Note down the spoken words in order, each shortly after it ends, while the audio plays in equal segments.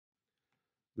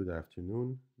Good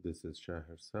afternoon. This is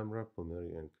Shaher Samrah,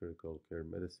 Pulmonary and Critical Care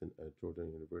Medicine at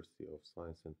Jordan University of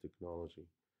Science and Technology.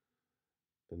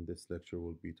 In this lecture,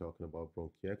 we'll be talking about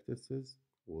bronchiectasis.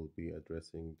 We'll be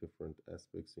addressing different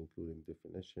aspects, including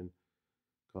definition,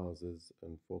 causes,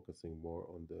 and focusing more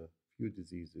on the few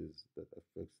diseases that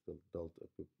affects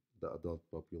the adult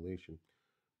population.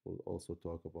 We'll also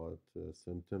talk about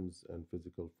symptoms and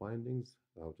physical findings,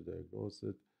 how to diagnose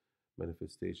it,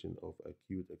 manifestation of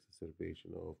acute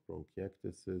exacerbation of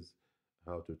bronchiectasis,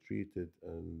 how to treat it,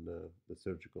 and the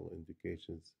surgical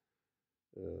indications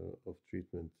of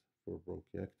treatment for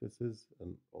bronchiectasis.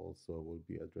 And also, we'll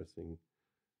be addressing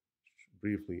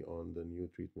briefly on the new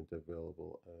treatment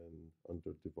available and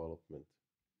under development.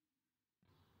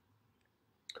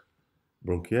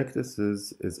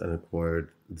 Bronchiectasis is an acquired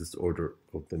disorder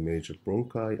of the major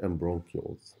bronchi and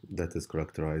bronchioles that is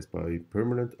characterized by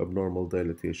permanent abnormal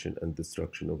dilatation and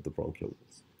destruction of the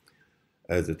bronchioles,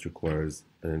 as it requires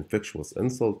an infectious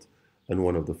insult and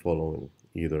one of the following: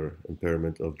 either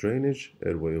impairment of drainage,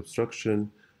 airway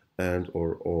obstruction,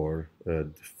 and/or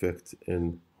defect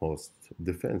in host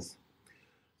defense.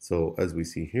 So, as we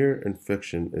see here,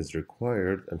 infection is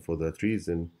required, and for that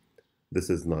reason, this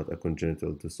is not a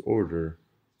congenital disorder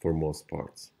for most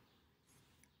parts.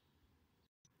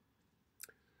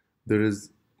 There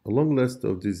is a long list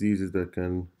of diseases that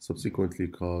can subsequently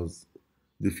cause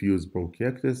diffuse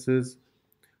bronchiectasis.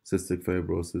 Cystic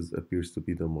fibrosis appears to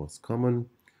be the most common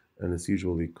and is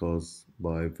usually caused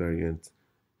by variant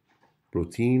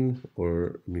protein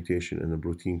or mutation in a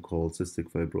protein called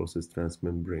cystic fibrosis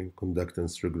transmembrane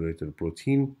conductance regulator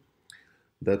protein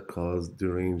that cause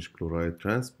deranged chloride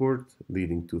transport,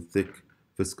 leading to thick,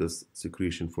 viscous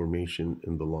secretion formation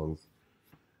in the lungs.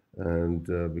 And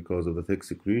because of the thick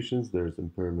secretions, there's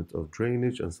impairment of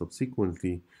drainage, and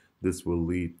subsequently, this will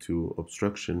lead to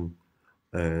obstruction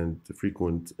and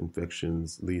frequent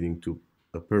infections, leading to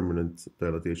a permanent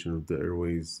dilatation of the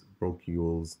airways,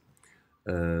 bronchioles,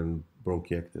 and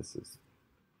bronchiectasis.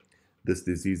 This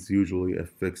disease usually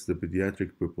affects the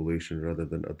pediatric population rather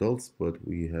than adults, but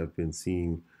we have been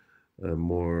seeing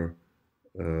more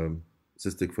um,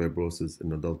 cystic fibrosis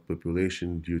in adult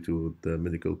population due to the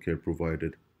medical care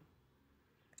provided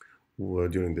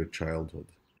during their childhood.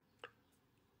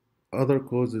 Other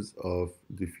causes of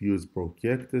diffuse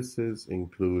bronchiectasis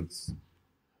includes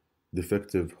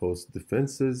defective host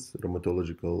defenses,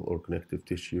 rheumatological or connective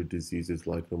tissue diseases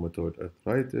like rheumatoid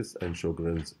arthritis and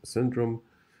Sjogren's syndrome,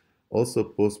 also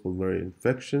post-pulmonary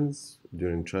infections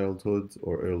during childhood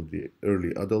or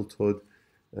early adulthood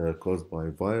caused by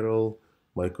viral,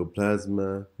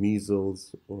 mycoplasma,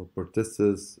 measles, or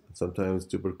pertussis, sometimes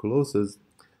tuberculosis,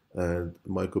 and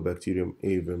Mycobacterium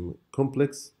avium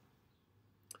complex.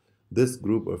 This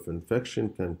group of infection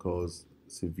can cause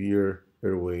severe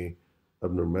airway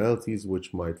abnormalities,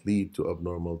 which might lead to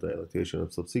abnormal dilatation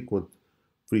of subsequent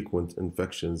frequent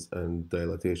infections and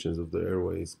dilatations of the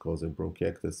airways, causing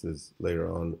bronchiectasis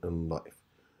later on in life.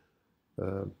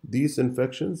 These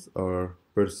infections are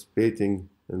participating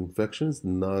infections,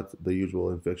 not the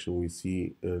usual infection we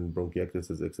see in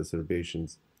bronchiectasis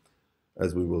exacerbations,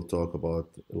 as we will talk about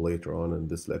later on in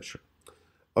this lecture.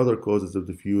 Other causes of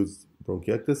diffuse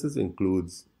bronchiectasis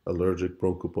includes allergic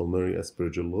bronchopulmonary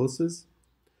aspergillosis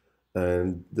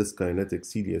and dyskinetic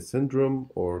celiac syndrome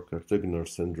or Cartegner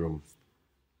syndrome.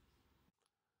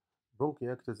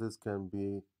 Bronchiectasis can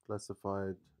be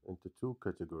classified into two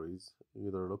categories: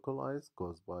 either localized,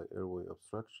 caused by airway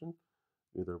obstruction,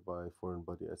 either by foreign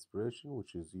body aspiration,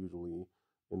 which is usually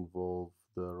involve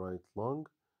the right lung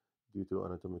due to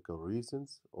anatomical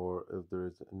reasons, or if there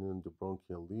is an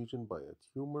endobronchial lesion by a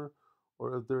tumor,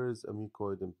 or if there is a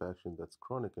mucoid impaction that's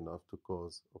chronic enough to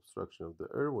cause obstruction of the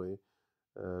airway,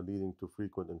 leading to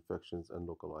frequent infections and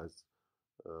localized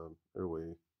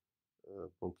airway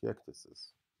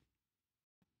bronchiectasis.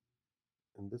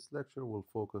 In this lecture, we'll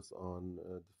focus on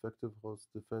defective host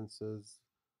defenses,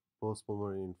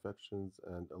 post-pulmonary infections,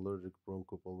 and allergic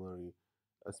bronchopulmonary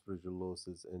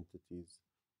aspergillosis entities.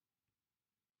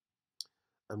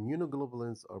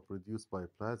 Immunoglobulins are produced by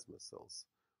plasma cells,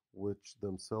 which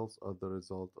themselves are the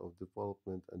result of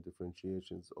development and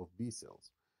differentiations of B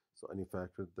cells. So any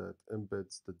factor that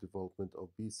embeds the development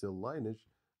of B cell lineage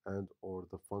and/or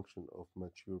the function of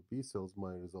mature B cells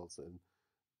might result in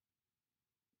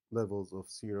levels of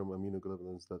serum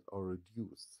immunoglobulins that are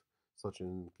reduced, such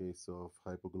in case of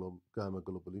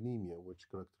hypogammaglobulinemia, which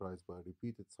characterized by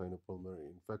repeated sinopulmonary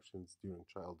infections during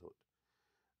childhood.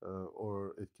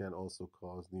 Or it can also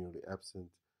cause nearly absent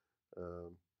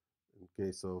um, in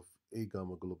case of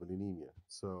agammaglobulinemia.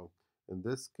 So in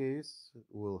this case,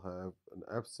 we'll have an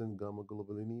absent gamma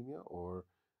globulinemia or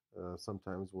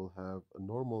Sometimes we'll have a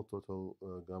normal total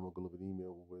gamma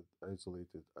globulinemia with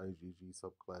isolated IgG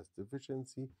subclass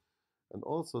deficiency, and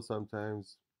also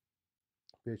sometimes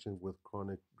patients with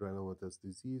chronic granulomatous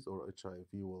disease or HIV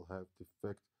will have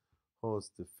defect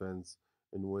host defense,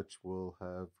 in which will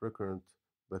have recurrent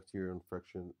bacterial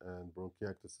infection, and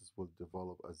bronchiectasis will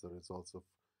develop as a result of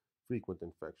frequent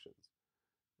infections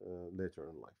later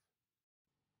in life.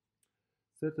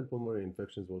 Certain pulmonary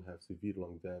infections will have severe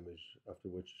lung damage, after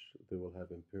which they will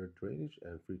have impaired drainage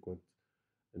and frequent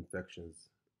infections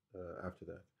after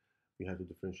that. We have to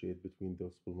differentiate between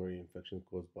those pulmonary infections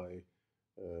caused by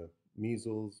uh,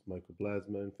 measles,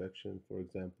 mycoplasma infection, for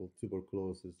example,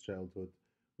 tuberculosis, childhood,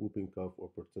 whooping cough or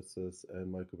pertussis,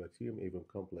 and Mycobacterium avium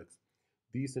complex.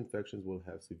 These infections will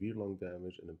have severe lung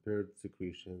damage and impaired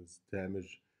secretions,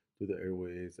 damage to the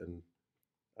airways, and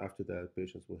after that,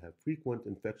 patients will have frequent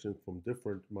infections from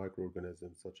different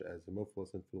microorganisms such as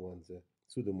Haemophilus influenza,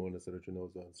 Pseudomonas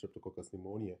aeruginosa, and Streptococcus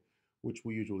pneumonia, which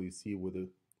we usually see with a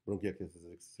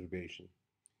bronchiectasis exacerbation.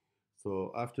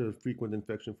 So, after frequent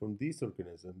infection from these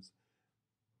organisms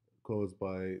caused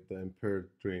by the impaired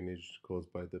drainage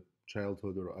caused by the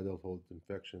childhood or adulthood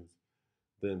infections,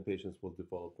 then patients will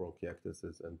develop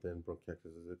bronchiectasis and then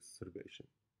bronchiectasis exacerbation.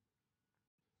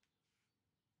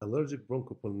 Allergic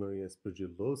bronchopulmonary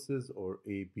aspergillosis, or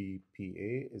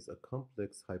ABPA, is a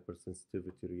complex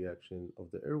hypersensitivity reaction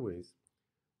of the airways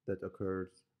that occurs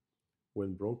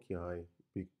when bronchi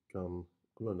become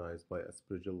colonized by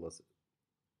Aspergillus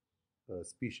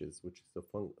species, which is a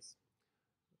fungus.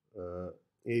 Uh,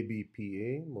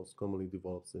 ABPA most commonly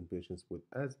develops in patients with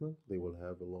asthma. They will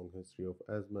have a long history of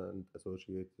asthma and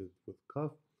associated with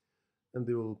cough, and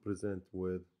they will present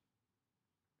with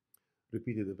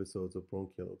repeated episodes of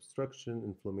bronchial obstruction,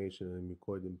 inflammation, and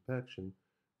mucoid impaction,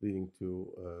 leading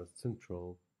to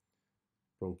central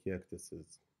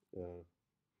bronchiectasis. Uh,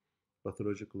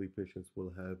 Pathologically, patients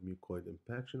will have mucoid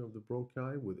impaction of the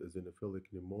bronchi with eosinophilic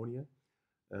pneumonia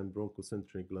and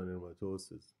bronchocentric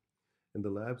granulomatosis. In the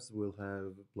labs, we'll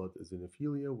have blood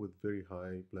eosinophilia with very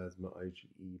high plasma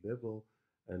IgE level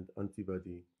and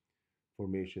antibody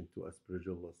formation to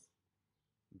aspergillus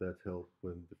that help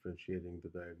when differentiating the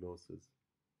diagnosis.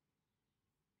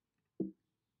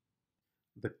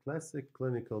 The classic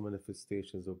clinical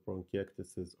manifestations of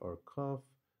bronchiectasis are cough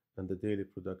and the daily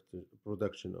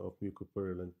production of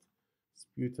mucopurulent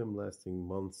sputum lasting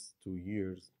months to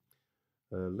years.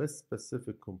 Less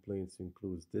specific complaints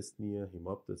include dyspnea,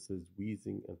 hemoptysis,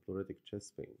 wheezing, and pleuritic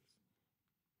chest pains.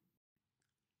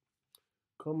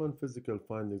 Common physical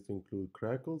findings include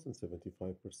crackles in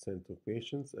 75% of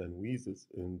patients and wheezes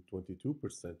in 22%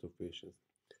 of patients.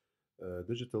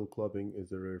 Digital clubbing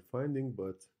is a rare finding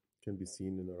but can be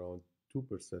seen in around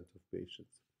 2% of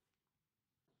patients.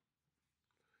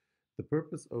 The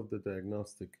purpose of the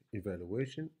diagnostic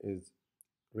evaluation is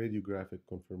radiographic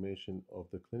confirmation of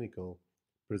the clinical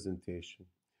presentation.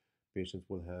 Patients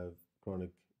will have chronic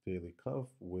daily cough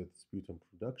with sputum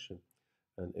production,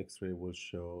 and X-ray will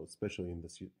show, especially in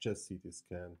the chest CT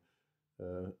scan,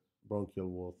 uh, bronchial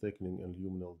wall thickening and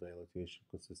luminal dilatation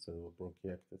consistent with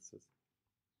bronchiectasis.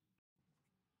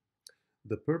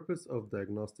 The purpose of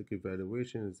diagnostic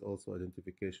evaluation is also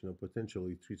identification of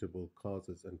potentially treatable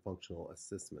causes and functional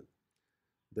assessment.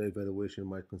 The evaluation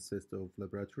might consist of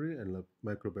laboratory and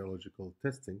microbiological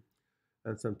testing,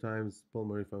 and sometimes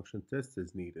pulmonary function test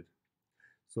is needed.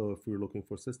 So if we're looking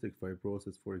for cystic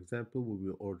fibrosis, for example, we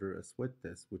will order a sweat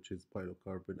test, which is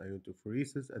pyrocarbon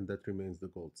iontophoresis, and that remains the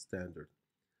gold standard.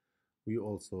 We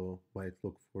also might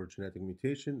look for genetic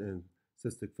mutation in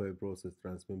cystic fibrosis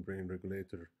transmembrane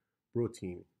regulator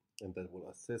protein, and that will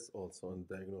assess also in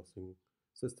diagnosing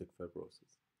cystic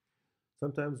fibrosis.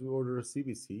 Sometimes we order a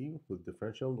CBC with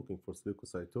differential looking for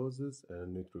leukocytosis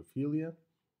and neutrophilia.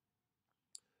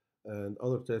 And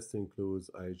other tests includes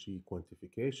Ig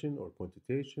quantification or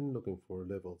quantitation, looking for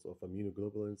levels of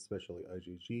immunoglobulins, especially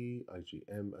IgG,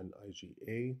 IgM, and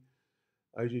IgA.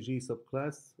 IgG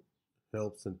subclass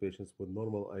helps in patients with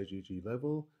normal IgG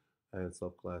level and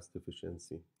subclass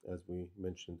deficiency, as we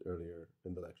mentioned earlier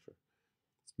in the lecture.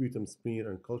 Sputum smear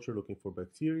and culture looking for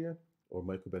bacteria or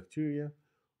mycobacteria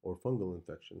or fungal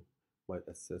infection might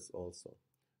assess also.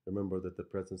 Remember that the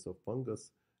presence of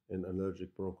fungus in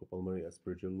allergic bronchopulmonary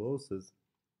aspergillosis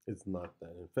is not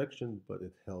an infection, but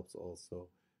it helps also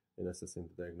in assessing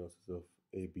the diagnosis of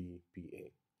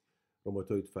ABPA.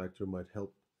 Rheumatoid factor might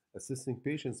help assisting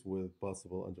patients with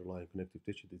possible underlying connective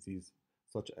tissue disease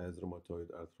such as rheumatoid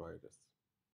arthritis.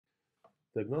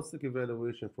 Diagnostic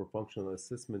evaluation for functional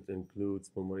assessment includes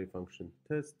pulmonary function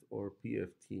test or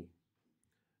PFT.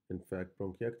 In fact,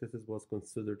 bronchiectasis was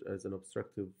considered as an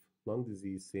obstructive lung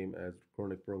disease, same as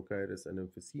chronic bronchitis and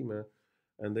emphysema,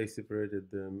 and they separated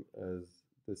them as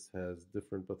this has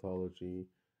different pathology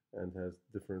and has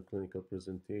different clinical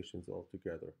presentations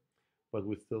altogether. But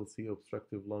we still see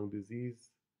obstructive lung disease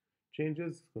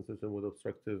changes consistent with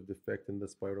obstructive defect in the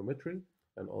spirometry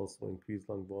and also increased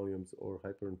lung volumes or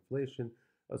hyperinflation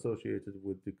associated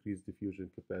with decreased diffusion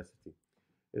capacity.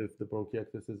 If the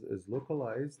bronchiectasis is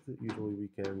localized, usually we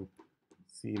can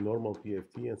see normal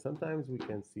PFT, and sometimes we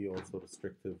can see also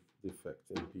restrictive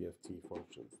defect in PFT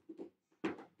functions.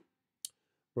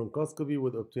 Bronchoscopy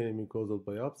with obtaining mucosal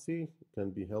biopsy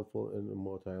can be helpful in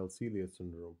immotile cilia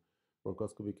syndrome.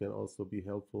 Bronchoscopy can also be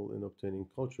helpful in obtaining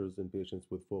cultures in patients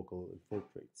with focal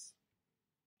infiltrates.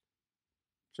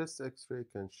 Chest X-ray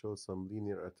can show some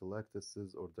linear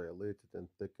atelectasis or dilated and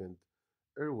thickened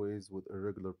airways with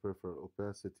irregular peripheral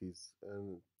opacities,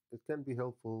 and it can be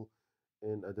helpful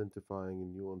in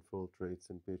identifying new infiltrates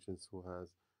in patients who has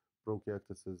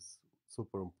bronchiectasis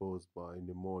superimposed by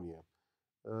pneumonia.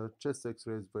 Chest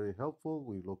X-ray is very helpful.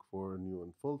 We look for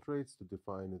new infiltrates to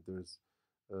define if there's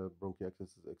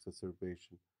bronchiectasis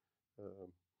exacerbation. Um,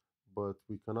 but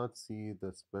we cannot see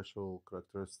the special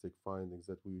characteristic findings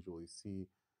that we usually see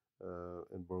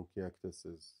in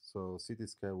bronchiectasis. So CT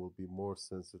scan will be more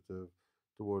sensitive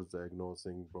towards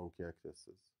diagnosing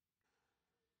bronchiectasis.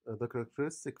 The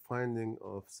characteristic finding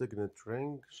of signet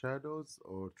ring shadows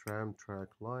or tram track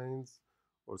lines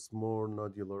or small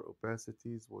nodular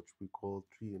opacities, which we call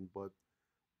tree and bud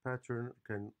pattern,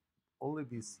 can only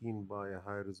be seen by a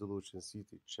high resolution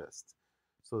CT chest.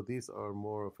 So these are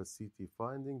more of a CT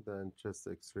finding than chest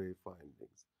X-ray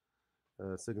findings.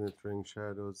 Signet ring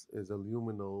shadows is a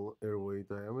luminal airway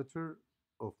diameter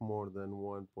of more than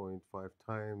 1.5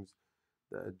 times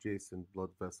the adjacent blood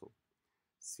vessel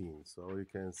seen. So you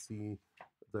can see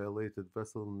a dilated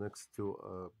vessel next to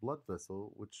a blood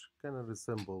vessel, which kind of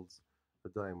resembles a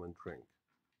diamond ring.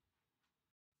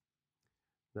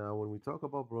 Now, when we talk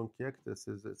about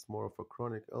bronchiectasis, it's more of a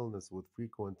chronic illness with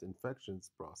frequent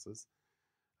infections process.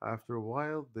 After a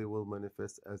while, they will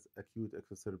manifest as acute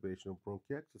exacerbation of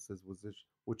bronchiectasis,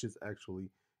 which is actually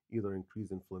either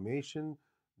increased inflammation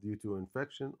due to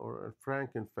infection or a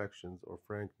frank infections or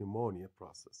frank pneumonia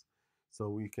process. So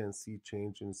we can see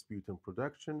change in sputum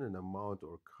production in amount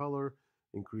or color,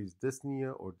 increased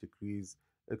dyspnea or decreased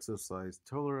exercise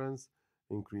tolerance,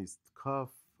 increased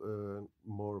cough,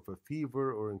 more of a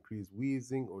fever or increased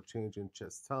wheezing or change in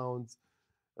chest sounds,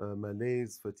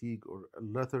 malaise, fatigue, or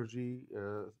lethargy.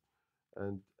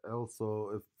 And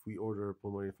also, if we order a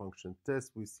pulmonary function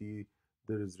test, we see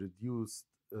there is reduced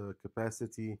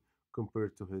capacity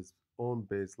compared to his own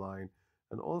baseline.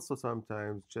 And also,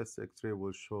 sometimes chest x ray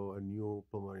will show a new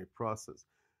pulmonary process.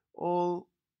 All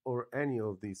or any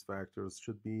of these factors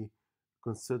should be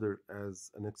considered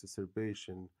as an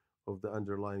exacerbation of the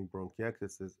underlying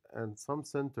bronchiectasis, and some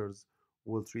centers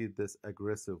will treat this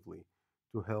aggressively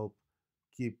to help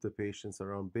keep the patients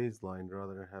around baseline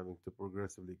rather than having to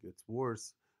progressively get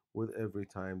worse with every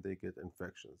time they get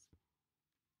infections.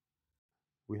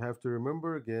 We have to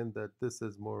remember again that this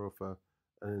is more of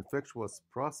an infectious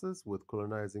process with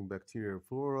colonizing bacterial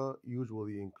flora,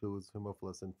 usually includes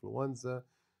Haemophilus influenza,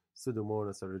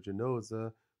 Pseudomonas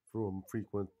aeruginosa from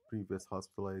frequent previous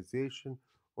hospitalization,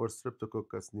 or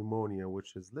Streptococcus pneumonia,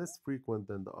 which is less frequent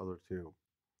than the other two.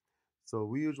 So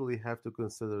we usually have to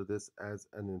consider this as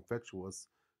an infectious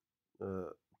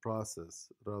uh,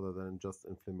 process rather than just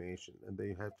inflammation, and they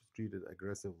have to treat it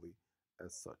aggressively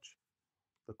as such.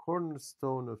 The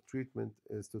cornerstone of treatment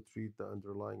is to treat the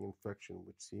underlying infection,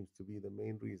 which seems to be the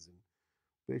main reason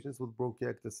patients with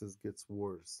bronchiectasis gets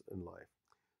worse in life.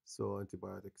 So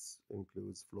antibiotics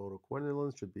includes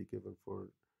fluoroquinolones should be given for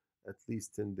at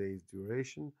least 10 days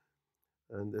duration.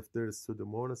 And if there is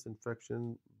Pseudomonas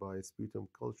infection by sputum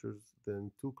cultures,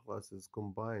 then two classes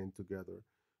combined together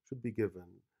should be given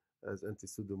as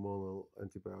anti-pseudomonal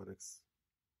antibiotics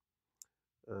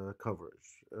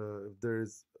coverage. If there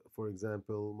is, for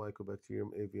example,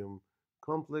 Mycobacterium avium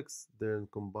complex, then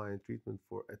combined treatment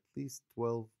for at least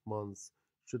 12 months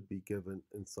should be given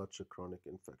in such a chronic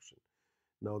infection.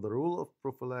 Now, the role of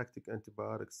prophylactic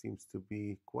antibiotics seems to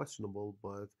be questionable,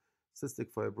 but Cystic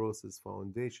Fibrosis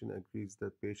Foundation agrees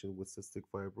that patients with cystic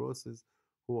fibrosis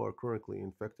who are chronically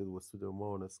infected with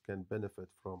Pseudomonas can benefit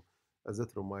from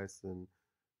azithromycin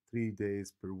 3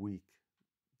 days per week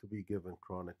to be given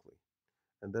chronically.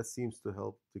 And that seems to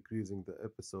help decreasing the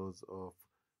episodes of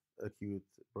acute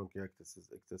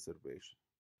bronchiectasis exacerbation.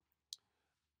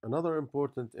 Another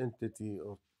important entity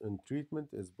in treatment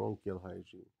is bronchial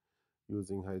hygiene,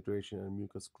 using hydration and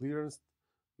mucus clearance,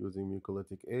 using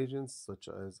mucolytic agents such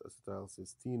as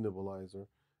acetylcysteine nebulizer,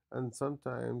 And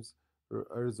sometimes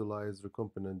aerosolized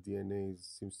recombinant DNA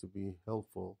seems to be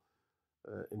helpful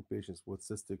in patients with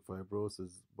cystic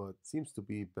fibrosis, but seems to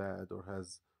be bad or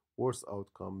has worse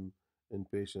outcome in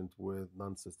patients with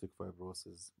non-cystic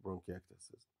fibrosis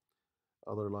bronchiectasis.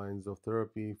 Other lines of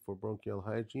therapy for bronchial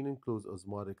hygiene includes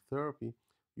osmotic therapy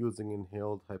using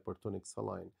inhaled hypertonic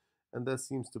saline, and that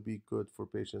seems to be good for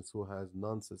patients who has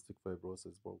non-cystic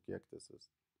fibrosis bronchiectasis.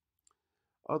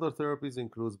 Other therapies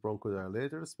include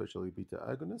bronchodilators, especially beta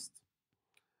agonists,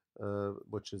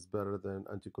 which is better than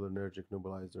anticholinergic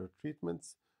nebulizer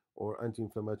treatments or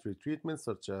anti-inflammatory treatments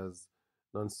such as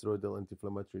non-steroidal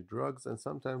anti-inflammatory drugs, and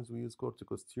sometimes we use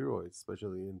corticosteroids,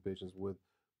 especially in patients with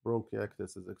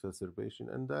bronchiectasis exacerbation,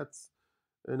 and that's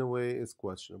in a way is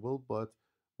questionable. But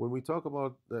when we talk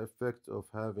about the effect of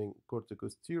having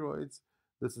corticosteroids,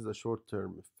 this is a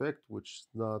short-term effect which is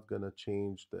not going to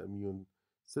change the immune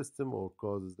system or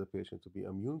causes the patient to be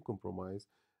immune compromised,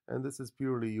 and this is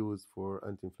purely used for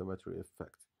anti-inflammatory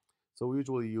effect. So we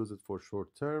usually use it for short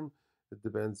term. It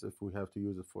depends if we have to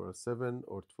use it for a 7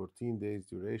 or 14 days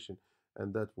duration,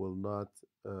 and that will not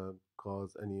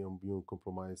cause any immune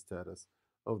compromised status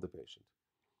of the patient.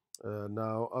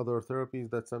 Now, other therapies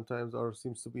that sometimes are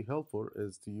seems to be helpful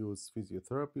is to use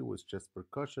physiotherapy with chest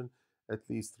percussion at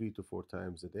least 3 to 4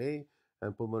 times a day,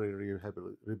 and pulmonary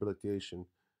rehabilitation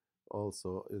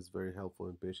also is very helpful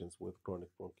in patients with chronic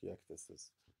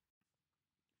bronchiectasis.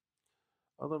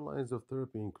 Other lines of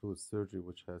therapy include surgery,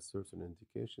 which has certain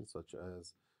indications, such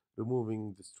as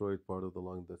removing destroyed part of the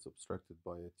lung that's obstructed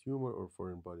by a tumor or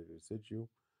foreign body residue,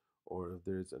 or if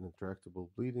there is an intractable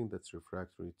bleeding that's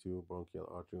refractory to bronchial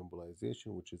artery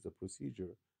embolization, which is a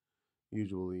procedure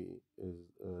usually is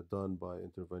done by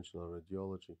interventional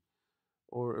radiology,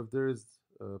 or if there is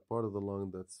a part of the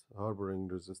lung that's harboring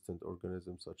resistant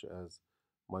organisms such as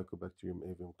Mycobacterium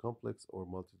avium complex or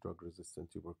multidrug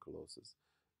resistant tuberculosis.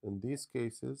 In these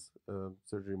cases,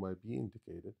 surgery might be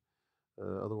indicated.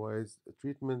 Otherwise,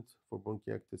 treatment for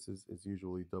bronchiectasis is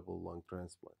usually double lung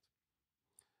transplant.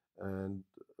 And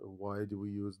why do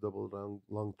we use double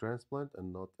lung transplant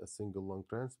and not a single lung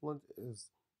transplant?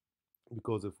 Is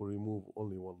because if we remove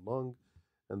only one lung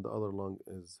and the other lung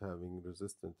is having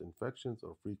resistant infections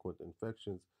or frequent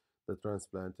infections, the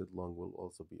transplanted lung will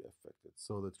also be affected.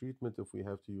 So the treatment, if we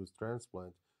have to use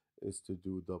transplant, is to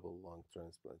do double lung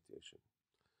transplantation.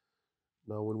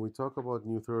 Now, when we talk about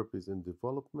new therapies in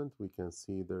development, we can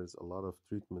see there's a lot of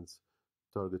treatments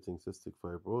targeting cystic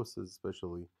fibrosis,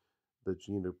 especially the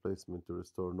gene replacement to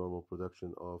restore normal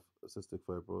production of cystic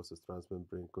fibrosis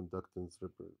transmembrane conductance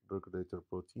regulator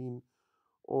protein,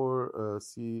 or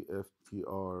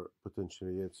CFTR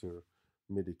potentiator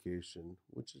medication,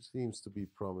 which seems to be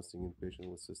promising in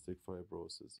patients with cystic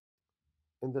fibrosis.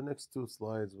 In the next two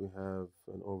slides, we have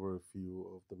an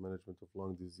overview of the management of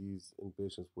lung disease in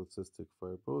patients with cystic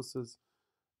fibrosis.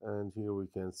 And here we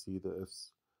can see the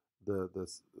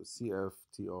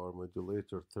CFTR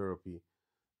modulator therapy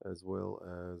as well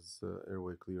as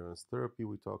airway clearance therapy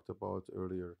we talked about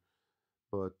earlier.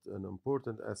 But an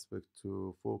important aspect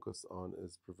to focus on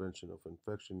is prevention of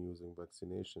infection using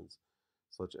vaccinations,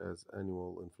 such as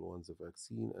annual influenza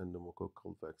vaccine and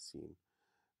pneumococcal vaccine.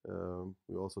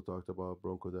 We also talked about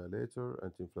bronchodilator,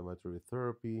 anti-inflammatory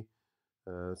therapy.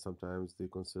 Sometimes they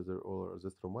consider oral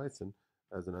azithromycin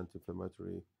as an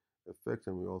anti-inflammatory effect,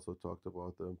 and we also talked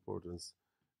about the importance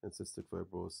in cystic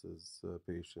fibrosis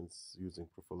patients using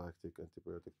prophylactic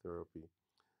antibiotic therapy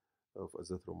of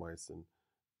azithromycin.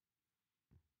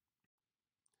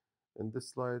 And this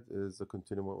slide is a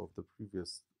continuum of the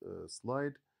previous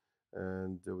slide,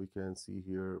 and we can see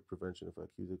here prevention of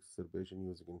acute exacerbation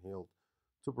using inhaled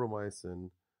tubramycin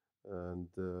and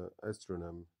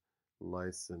aztreonam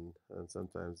lysine, and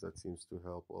sometimes that seems to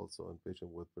help also in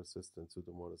patients with persistent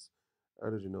Pseudomonas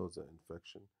aeruginosa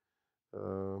infection.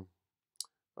 Uh,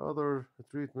 Other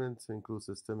treatments include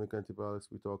systemic antibiotics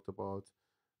we talked about,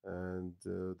 and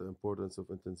the importance of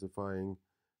intensifying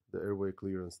the airway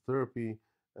clearance therapy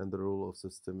and the role of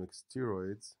systemic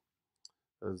steroids,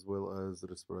 as well as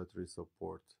respiratory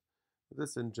support.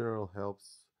 This in general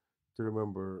helps to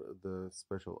remember the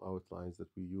special outlines that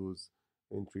we use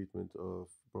in treatment of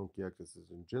bronchiectasis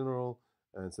in general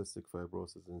and cystic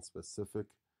fibrosis in specific.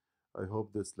 I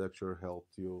hope this lecture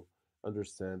helped you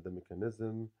understand the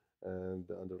mechanism and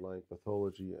the underlying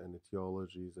pathology and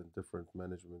etiologies and different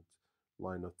management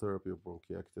line of therapy of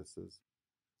bronchiectasis.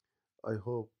 I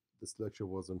hope this lecture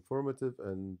was informative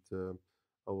and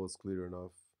I was clear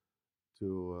enough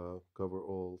to cover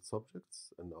all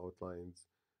subjects and outlines.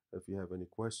 If you have any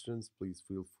questions, please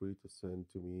feel free to send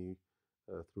to me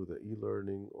through the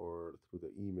e-learning or through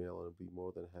the email, and I'll be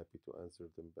more than happy to answer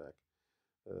them back.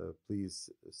 Please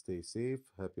stay safe.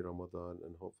 Happy Ramadan,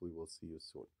 and hopefully we'll see you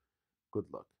soon. Good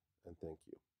luck, and thank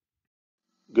you.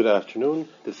 Good afternoon.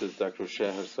 This is Dr.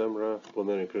 Shaher Samrah,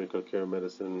 Pulmonary Critical Care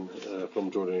Medicine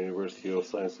from Jordan University of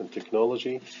Science and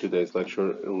Technology. Today's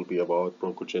lecture will be about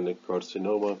bronchogenic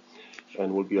carcinoma,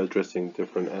 and we'll be addressing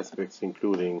different aspects,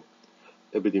 including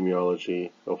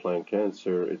epidemiology of lung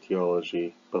cancer,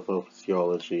 etiology,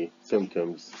 pathophysiology,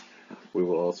 symptoms. We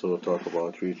will also talk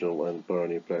about regional and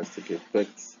paraneoplastic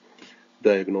effects,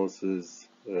 diagnosis,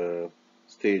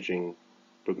 staging,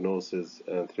 prognosis,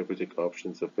 and therapeutic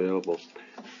options available.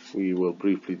 We will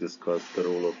briefly discuss the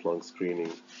role of lung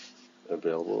screening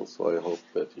available, so I hope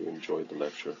that you enjoyed the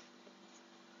lecture.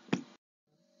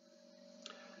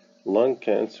 Lung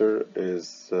cancer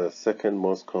is the second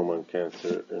most common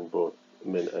cancer in both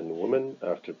men and women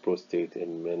after prostate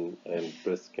in men and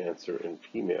breast cancer in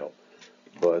female,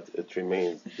 but it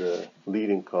remains the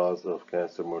leading cause of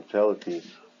cancer mortality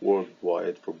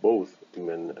worldwide for both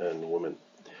men and women.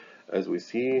 As we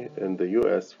see in the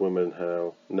US, women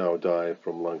now die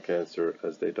from lung cancer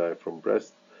as they die from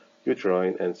breast,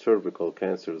 uterine, and cervical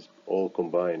cancers all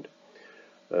combined.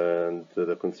 And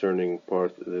the concerning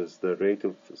part is the rate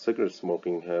of cigarette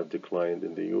smoking have declined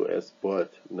in the US,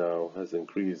 but now has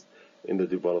increased in the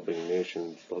developing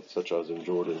nations, such as in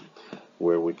Jordan,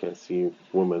 where we can see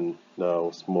women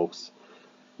now smokes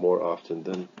more often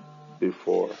than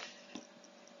before.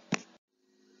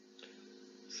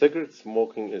 Cigarette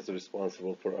smoking is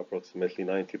responsible for approximately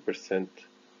 90%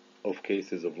 of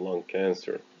cases of lung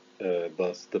cancer.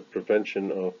 Thus, the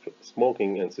prevention of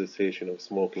smoking and cessation of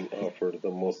smoking offer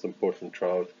the most important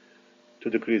route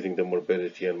to decreasing the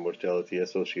morbidity and mortality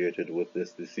associated with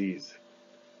this disease.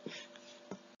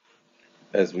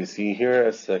 As we see here,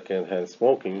 secondhand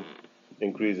smoking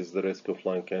increases the risk of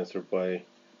lung cancer by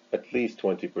at least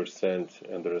 20%,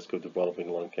 and the risk of developing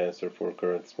lung cancer for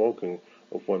current smoking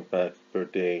of one pack per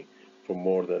day for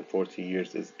more than 40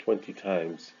 years is 20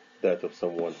 times that of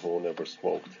someone who never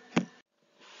smoked.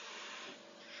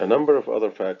 A number of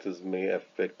other factors may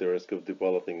affect the risk of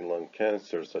developing lung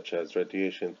cancer, such as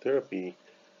radiation therapy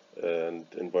and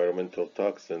environmental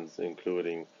toxins,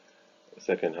 including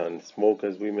secondhand smoke,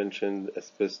 as we mentioned,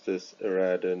 asbestos,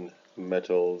 radon,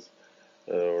 metals,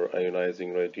 or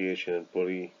ionizing radiation, and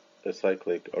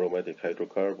polycyclic aromatic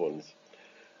hydrocarbons.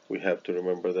 We have to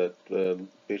remember that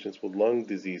patients with lung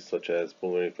disease, such as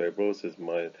pulmonary fibrosis,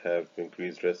 might have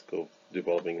increased risk of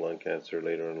developing lung cancer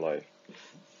later in life.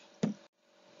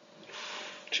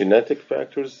 Genetic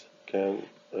factors can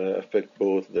affect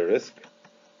both the risk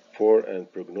for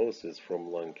and prognosis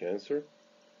from lung cancer.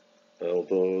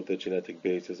 Although the genetic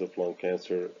basis of lung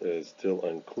cancer is still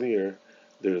unclear,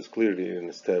 there is clearly an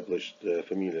established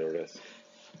familial risk.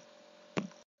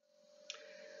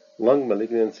 Lung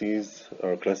malignancies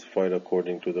are classified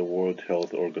according to the World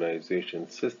Health Organization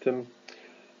system.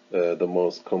 The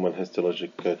most common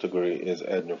histologic category is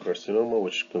adenocarcinoma,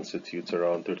 which constitutes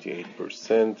around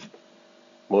 38%.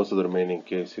 Most of the remaining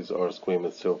cases are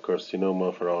squamous cell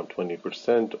carcinoma for around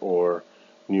 20%, or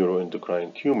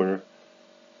neuroendocrine tumor,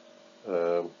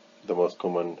 the most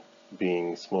common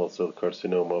being small cell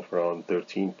carcinoma for around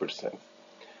 13%.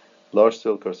 Large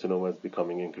cell carcinoma is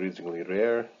becoming increasingly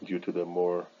rare due to the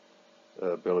more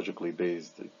biologically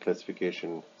based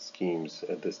classification schemes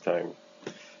at this time.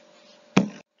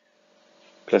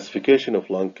 Classification of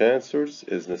lung cancers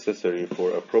is necessary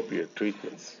for appropriate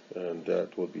treatments, and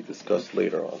that will be discussed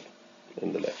later on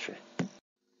in the lecture.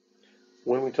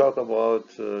 When we talk about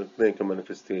clinical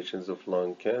manifestations of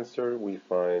lung cancer, we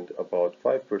find about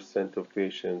 5% of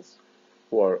patients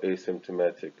who are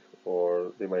asymptomatic,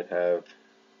 or they might have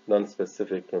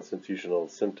non-specific constitutional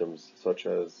symptoms such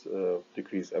as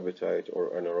decreased appetite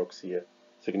or anorexia,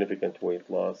 significant weight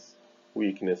loss,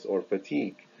 weakness, or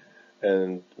fatigue.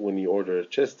 And when you order a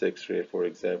chest x-ray, for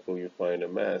example, you find a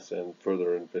mass, and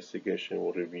further investigation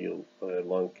will reveal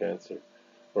lung cancer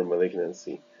or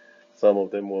malignancy. Some of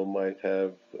them might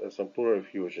have some pleural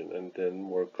effusion, and then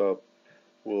workup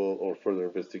or further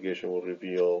investigation will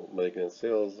reveal malignant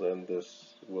cells, and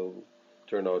this will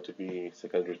turn out to be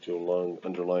secondary to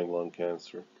underlying lung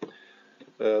cancer.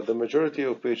 The majority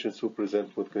of patients who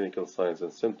present with clinical signs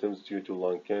and symptoms due to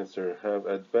lung cancer have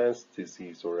advanced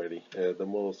disease already. The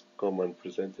most common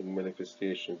presenting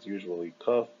manifestations usually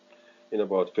cough in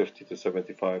about 50 to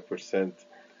 75%,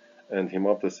 and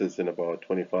hemoptysis in about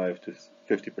 25 to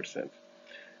 50%.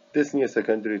 Dyspnea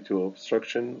secondary to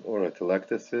obstruction or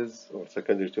atelectasis, or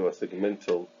secondary to a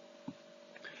segmental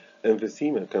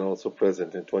emphysema, can also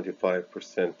present in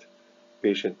 25%.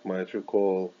 Patient might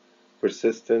recall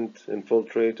persistent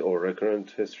infiltrate or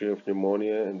recurrent history of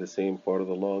pneumonia in the same part of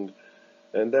the lung,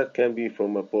 And that can be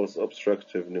from a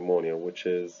post-obstructive pneumonia, which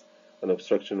is an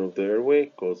obstruction of the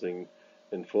airway causing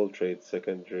infiltrate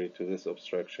secondary to this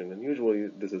obstruction, and usually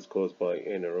this is caused by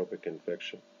anaerobic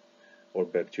infection or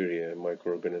bacteria and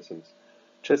microorganisms.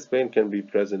 Chest pain can be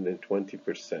present in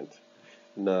 20%.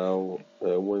 Now,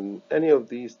 when any of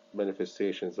these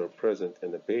manifestations are present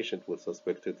in a patient with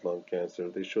suspected lung cancer,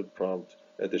 they should prompt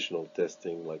additional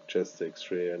testing like chest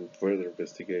X-ray and further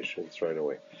investigations right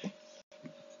away.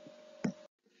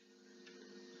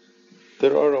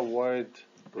 There are a wide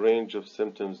range of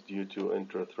symptoms due to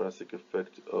intrathoracic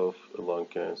effect of lung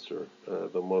cancer.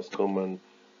 The most common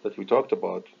that we talked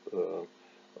about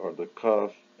are the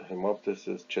cough,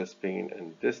 hemoptysis, chest pain,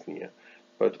 and dyspnea.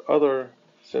 But other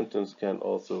symptoms can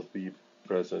also be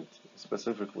present,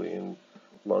 specifically in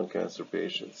lung cancer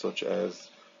patients, such as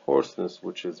hoarseness,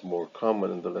 which is more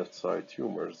common in the left side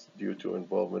tumors due to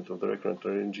involvement of the recurrent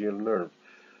laryngeal nerve,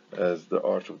 as the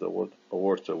arch of the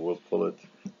aorta will pull it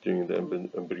during the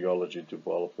embryology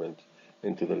development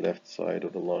into the left side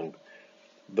of the lung.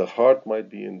 The heart might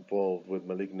be involved with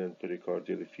malignant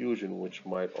pericardial effusion, which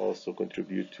might also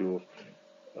contribute to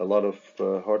a lot of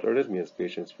heart arrhythmias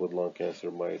patients with lung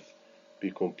cancer might be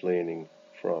complaining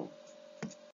from.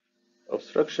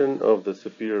 Obstruction of the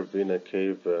superior vena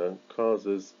cava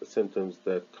causes symptoms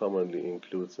that commonly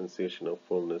include sensation of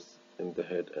fullness in the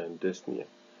head and dyspnea,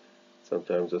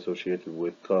 sometimes associated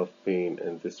with cough, pain,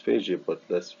 and dysphagia, but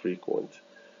less frequent.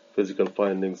 Physical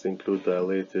findings include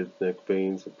dilated neck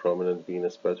veins, a prominent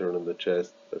venous pattern in the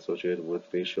chest associated with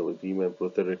facial edema and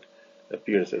plethoric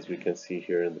appearance, as we can see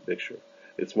here in the picture.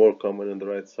 It's more common in the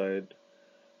right side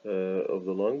of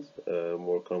the lungs,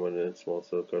 more common in small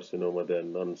cell carcinoma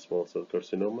than non-small cell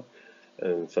carcinoma,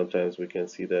 and sometimes we can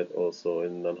see that also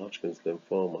in non-Hodgkin's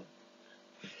lymphoma.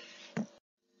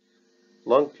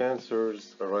 Lung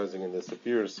cancers arising in the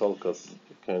superior sulcus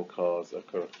can cause a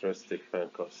characteristic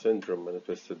Pankos syndrome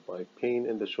manifested by pain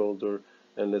in the shoulder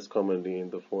and less commonly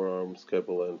in the forearm,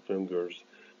 scapula, and fingers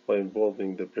by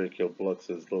involving the brachial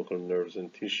plexus, local nerves,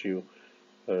 and tissue,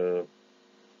 uh,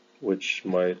 which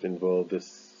might involve the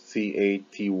C8,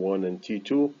 T1, and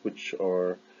T2, which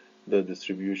are the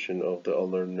distribution of the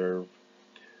ulnar nerve.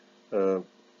 Uh,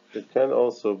 it can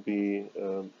also be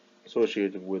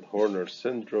associated with Horner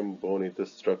syndrome, bony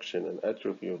destruction, and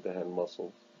atrophy of the hand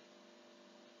muscles.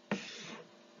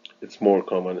 It's more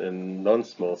common in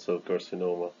non-small cell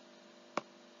carcinoma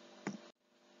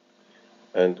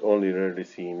and only rarely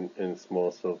seen in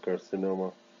small cell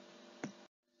carcinoma.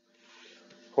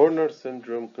 Horner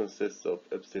syndrome consists of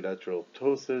ipsilateral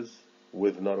ptosis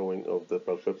with narrowing of the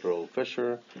palpebral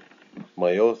fissure,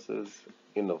 meiosis,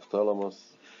 enophthalmos,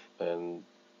 and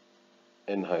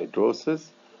anhidrosis,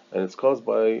 and it's caused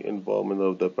by involvement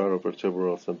of the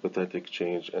paravertebral sympathetic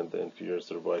change and the inferior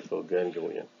cervical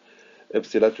ganglion.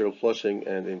 Ipsilateral flushing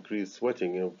and increased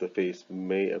sweating of the face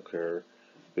may occur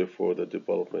before the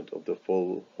development of the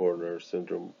full Horner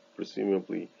syndrome,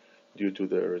 presumably due to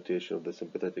the irritation of the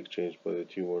sympathetic change by the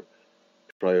tumor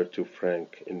prior to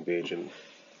frank invasion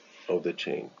of the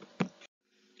chain.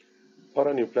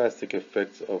 Paraneoplastic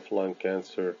effects of lung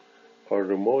cancer are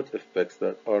remote effects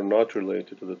that are not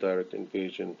related to the direct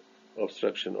invasion,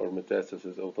 obstruction, or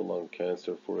metastasis of the lung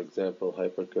cancer. For example,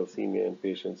 hypercalcemia in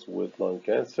patients with lung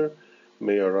cancer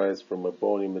may arise from a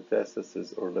bony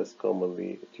metastasis or, less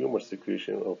commonly, tumor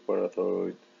secretion of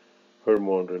parathyroid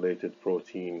hormone-related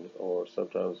protein, or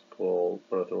sometimes called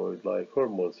parathyroid-like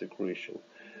hormone secretion.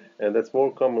 And that's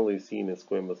more commonly seen in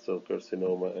squamous cell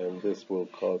carcinoma, and this will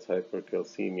cause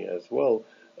hypercalcemia as well.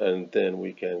 And then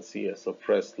we can see a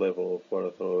suppressed level of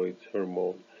parathyroid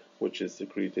hormone, which is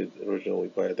secreted originally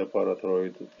by the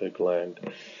parathyroid gland.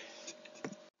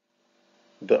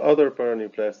 The other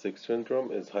paraneoplastic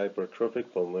syndrome is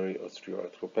hypertrophic pulmonary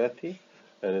osteoarthropathy,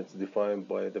 and it's defined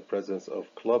by the presence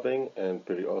of clubbing and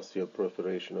periosteal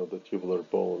proliferation of the tubular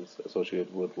bones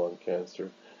associated with lung cancer.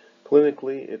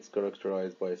 Clinically, it's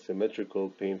characterized by symmetrical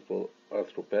painful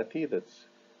arthropathy that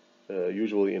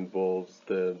usually involves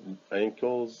the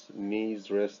ankles, knees,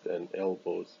 wrists, and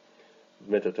elbows.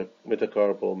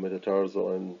 Metacarpal,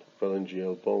 metatarsal, and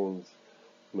phalangeal bones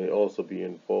may also be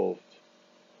involved.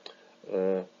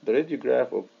 The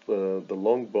radiograph of the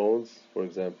long bones, for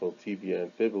example, tibia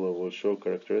and fibula, will show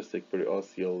characteristic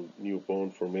periosteal new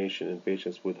bone formation in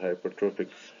patients with hypertrophic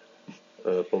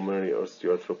pulmonary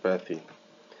osteoarthropathy.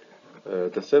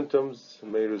 The symptoms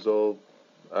may resolve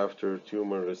after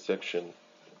tumor resection.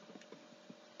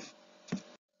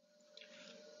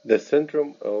 The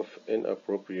syndrome of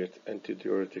inappropriate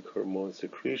antidiuretic hormone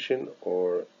secretion,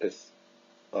 or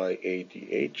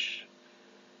SIADH,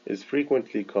 is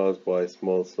frequently caused by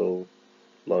small cell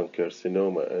lung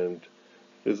carcinoma, and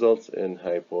results in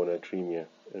hyponatremia.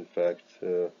 In fact,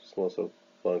 small cell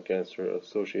lung cancer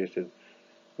associated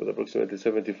with approximately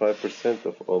 75%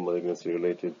 of all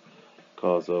malignancy-related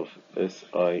cause of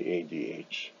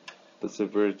SIADH. The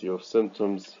severity of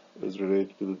symptoms is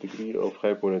related to the degree of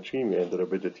hyponatremia and the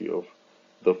rapidity of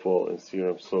the fall in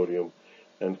serum sodium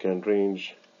and can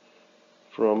range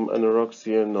from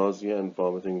anorexia, nausea, and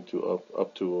vomiting to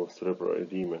up to cerebral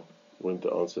edema when the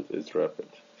onset is rapid.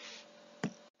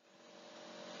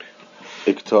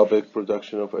 Ectopic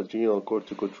production of adrenal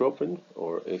corticotropin,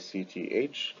 or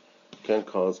ACTH, can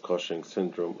cause Cushing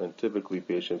syndrome, and typically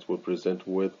patients will present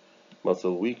with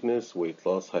muscle weakness, weight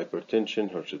loss,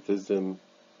 hypertension, hirsutism,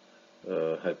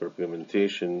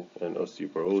 hyperpigmentation, and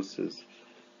osteoporosis.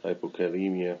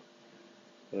 Hypokalemia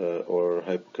or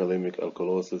hypokalemic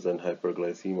alkalosis and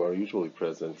hyperglycemia are usually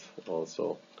present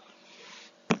also.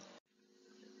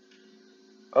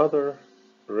 Other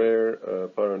rare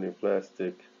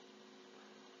paraneoplastic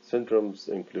syndromes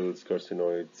include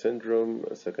carcinoid syndrome,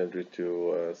 secondary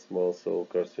to small cell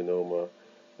carcinoma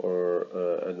or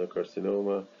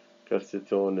adenocarcinoma,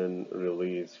 calcitonin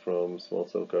release from small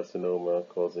cell carcinoma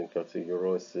causing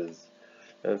calciurosis,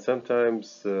 and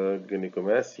sometimes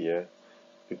gynecomastia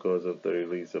because of the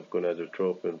release of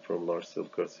gonadotropin from large cell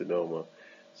carcinoma,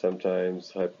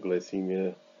 sometimes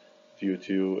hypoglycemia due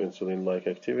to insulin-like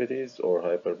activities, or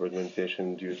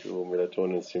hyperpigmentation due to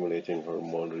melatonin-stimulating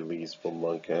hormone release from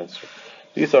lung cancer.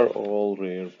 These are all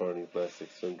rare paraneoplastic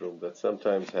syndrome that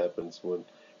sometimes happens when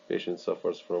patient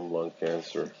suffers from lung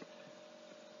cancer.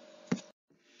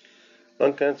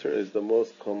 Lung cancer is the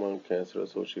most common cancer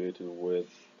associated with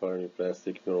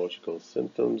paraneoplastic neurological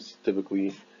symptoms,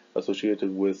 typically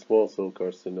associated with small cell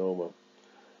carcinoma,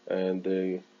 and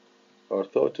they are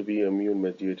thought to be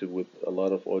immune-mediated, with a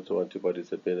lot of autoantibodies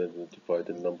have been identified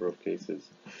in a number of cases.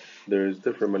 There is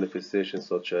different manifestations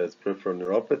such as peripheral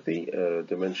neuropathy,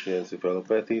 dementia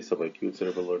encephalopathy, subacute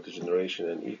cerebellar degeneration,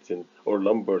 and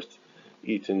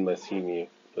Lambert-Eaton myasthenia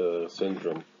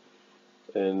syndrome.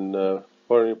 And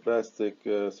paraneoplastic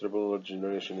cerebellar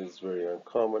degeneration is very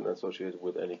uncommon associated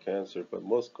with any cancer, but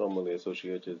most commonly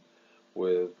associated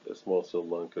with small cell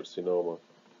lung carcinoma.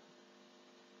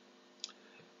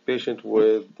 Patients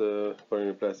with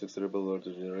paraneoplastic cerebellar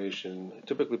degeneration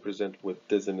typically present with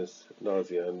dizziness,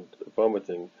 nausea, and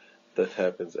vomiting that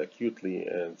happens acutely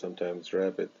and sometimes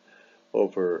rapid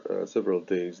over several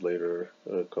days later,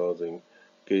 causing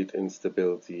gait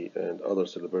instability and other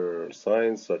cerebral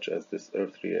signs such as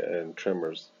dysarthria and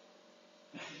tremors.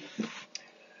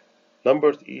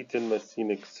 Lambert-Eaton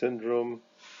myasthenic syndrome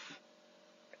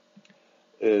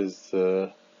is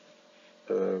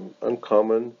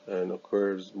uncommon and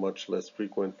occurs much less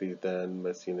frequently than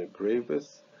myasthenia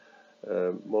gravis.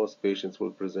 Most patients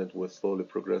will present with slowly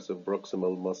progressive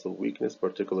proximal muscle weakness,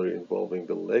 particularly involving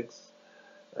the legs,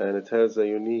 and it has a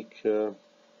unique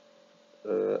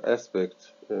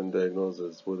aspect in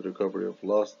diagnosis with recovery of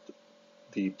lost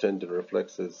deep tendon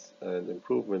reflexes and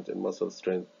improvement in muscle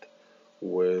strength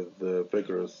with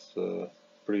vigorous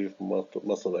brief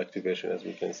muscle activation, as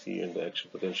we can see in the action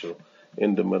potential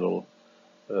in the middle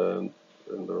in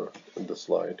the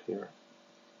slide here.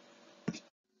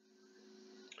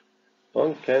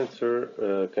 Lung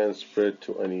cancer can spread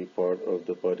to any part of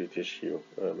the body tissue.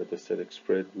 Metastatic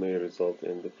spread may result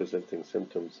in the presenting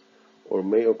symptoms or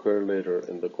may occur later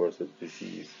in the course of the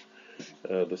disease.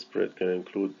 The spread can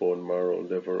include bone marrow,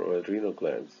 liver, or adrenal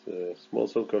glands. Small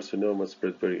cell carcinoma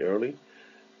spread very early,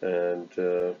 and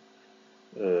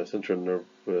central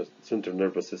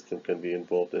nervous system can be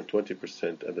involved in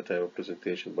 20% at the time of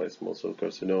presentation by small cell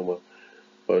carcinoma,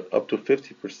 but up to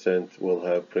 50% will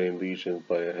have brain lesions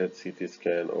by a head CT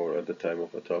scan or at the time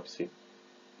of autopsy.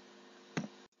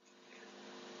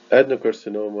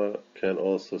 Adenocarcinoma can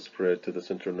also spread to the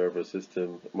central nervous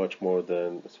system much more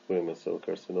than squamous cell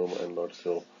carcinoma and large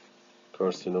cell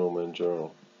carcinoma in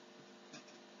general.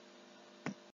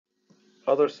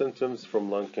 Other symptoms from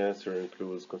lung cancer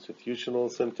include constitutional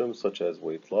symptoms such as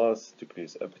weight loss,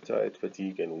 decreased appetite,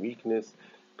 fatigue, and weakness,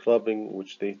 clubbing,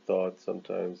 which they thought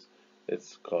sometimes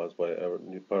it's caused by a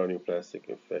paraneoplastic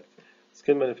effect.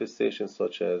 Skin manifestations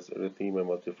such as erythema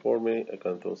multiforme,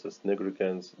 acanthosis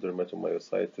nigricans,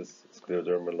 dermatomyositis,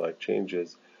 scleroderma-like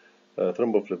changes,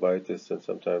 thrombophlebitis, and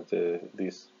sometimes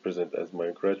these present as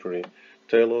migratory.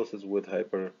 Tylosis with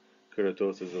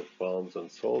hyperkeratosis of palms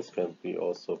and soles can be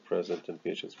also present in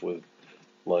patients with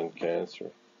lung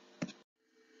cancer.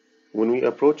 When we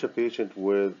approach a patient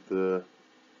with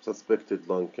suspected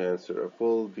lung cancer, a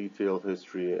full detailed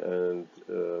history and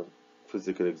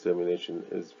physical examination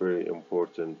is very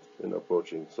important in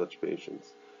approaching such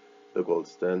patients. The gold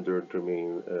standard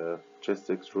remain chest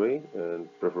X-ray and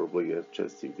preferably a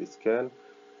chest CT scan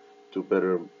to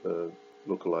better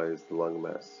localize the lung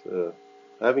mass.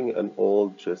 Having an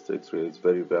old chest X-ray is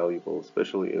very valuable,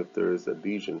 especially if there is a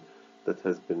lesion that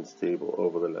has been stable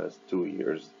over the last 2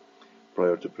 years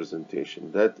prior to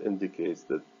presentation. That indicates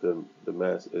that the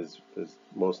mass is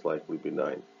most likely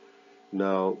benign.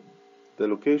 Now, the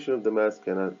location of the mass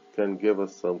can give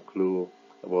us some clue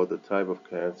about the type of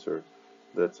cancer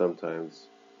that sometimes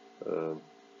uh,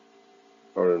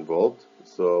 are involved.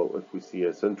 So if we see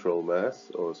a central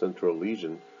mass or central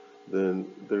lesion, then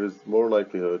there is more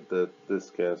likelihood that this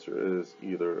cancer is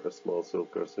either a small cell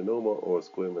carcinoma or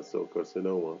squamous cell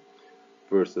carcinoma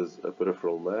versus a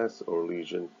peripheral mass or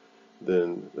lesion,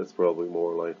 then that's probably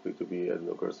more likely to be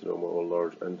adenocarcinoma or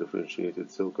large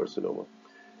undifferentiated cell carcinoma.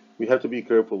 We have to be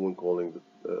careful when calling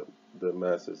the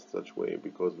masses such way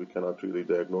because we cannot really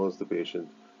diagnose the patient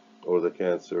or the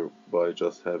cancer by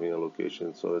just having a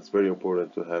location. So it's very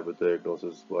important to have a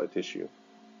diagnosis by tissue.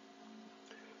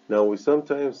 Now we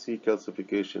sometimes see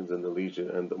calcifications in the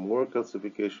lesion, and the more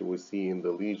calcification we see in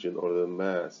the lesion or the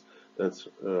mass, that's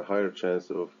a higher chance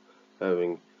of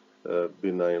having a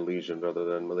benign lesion rather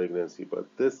than malignancy. But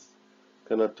this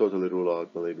cannot totally rule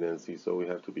out malignancy, so we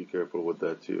have to be careful with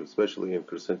that too, especially in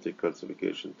crescentic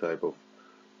calcification type of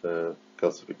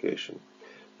calcification.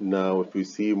 Now, if we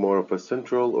see more of a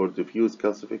central or diffuse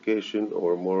calcification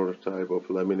or more type of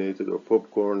laminated or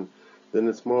popcorn, then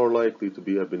it's more likely to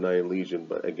be a benign lesion.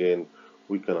 But again,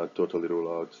 we cannot totally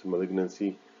rule out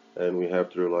malignancy, and we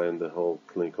have to rely on the whole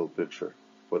clinical picture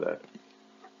for that.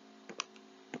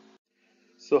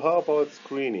 So how about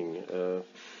screening?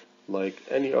 Like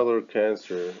any other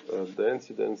cancer, the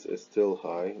incidence is still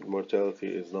high. Mortality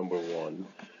is number one.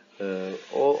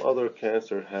 All other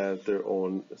cancer have their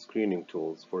own screening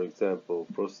tools. For example,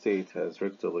 prostate has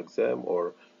rectal exam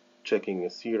or checking a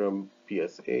serum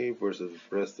PSA versus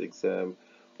breast exam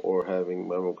or having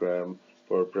mammogram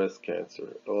for breast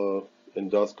cancer or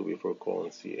endoscopy for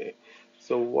colon CA.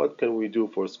 So what can we do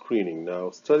for screening? Now,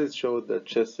 studies showed that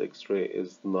chest X-ray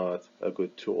is not a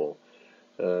good tool.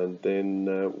 And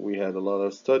then we had a lot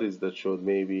of studies that showed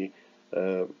maybe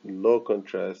low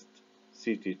contrast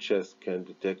CT chest can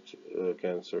detect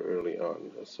cancer early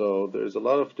on. So there's a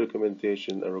lot of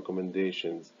documentation and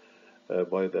recommendations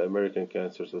by the American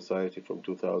Cancer Society from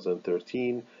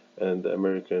 2013 and the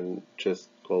American Chest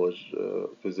College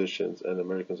Physicians and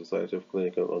American Society of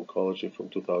Clinical Oncology from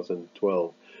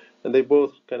 2012. And they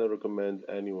both kind of recommend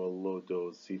annual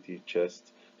low-dose CT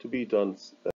chest to be done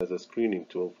as a screening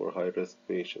tool for high-risk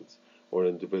patients or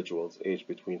individuals aged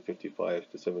between 55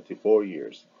 to 74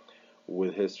 years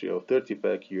with history of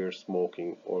 30-pack years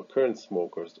smoking or current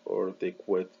smokers or if they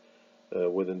quit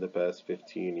within the past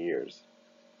 15 years.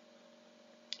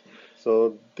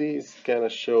 So these kind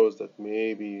of shows that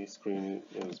maybe screening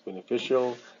is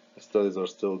beneficial. Studies are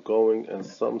still going, and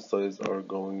some studies are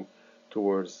going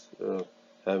towards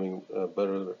having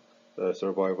better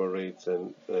survival rates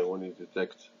and when you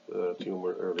detect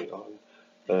tumor early on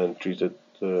and treat it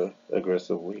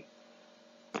aggressively.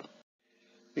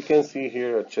 You can see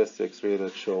here a chest X-ray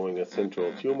that's showing a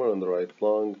central tumor on the right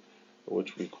lung,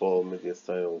 which we call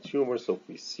mediastinal tumor. So if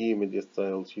we see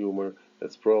mediastinal tumor,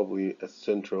 that's probably a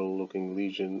central looking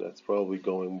lesion that's probably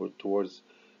going more towards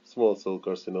small cell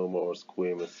carcinoma or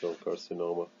squamous cell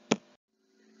carcinoma.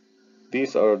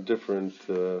 These are different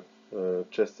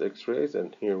chest X-rays,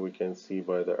 and here we can see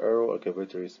by the arrow a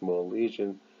cavitary small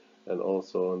lesion, and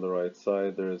also on the right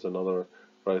side there is another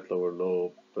right lower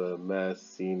lobe mass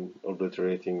seen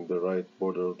obliterating the right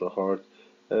border of the heart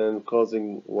and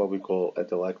causing what we call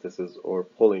atelectasis or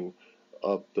pulling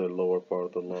up the lower part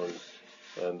of the lung,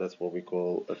 and that's what we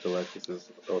call atelectasis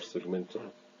or segmental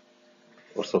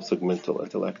or subsegmental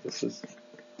atelectasis.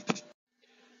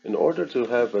 In order to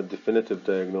have a definitive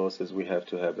diagnosis, we have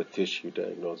to have a tissue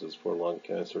diagnosis for lung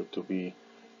cancer to be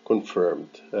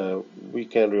confirmed. We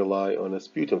can rely on a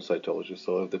sputum cytology.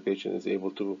 So if the patient is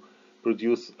able to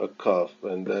produce a cough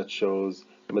and that shows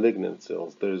malignant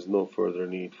cells, there is no further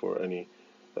need for any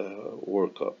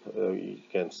workup. You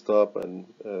can stop and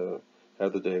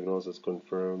have the diagnosis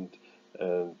confirmed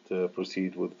and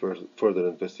proceed with further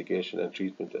investigation and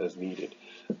treatment as needed.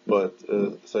 But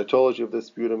cytology of the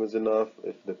sputum is enough.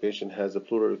 If the patient has a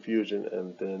pleural effusion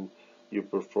and then you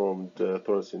performed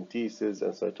thoracentesis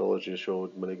and cytology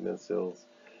showed malignant cells,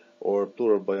 or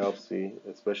pleural biopsy,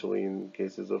 especially in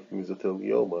cases of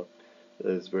mesothelioma,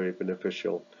 is very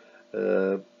beneficial.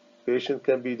 Uh, Patient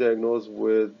can be diagnosed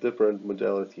with different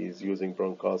modalities using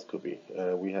bronchoscopy.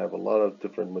 We have a lot of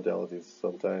different modalities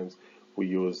sometimes we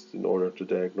use in order to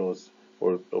diagnose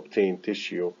or obtain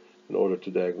tissue in order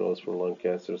to diagnose for lung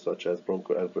cancer, such as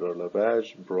bronchoalveolar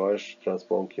lavage, brush,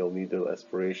 transbronchial needle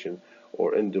aspiration,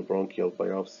 or endobronchial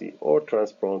biopsy, or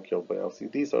transbronchial biopsy.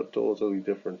 These are totally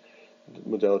different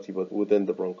modality, but within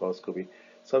the bronchoscopy.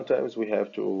 Sometimes we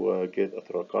have to get a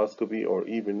thoracoscopy or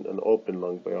even an open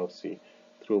lung biopsy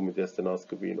through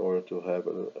mediastinoscopy in order to have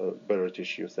a better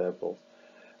tissue samples.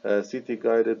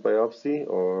 CT-guided biopsy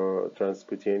or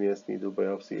transcutaneous needle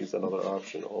biopsy is another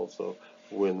option also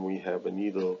when we have a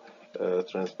needle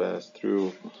transpassed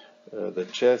through the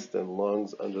chest and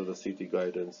lungs under the CT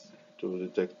guidance to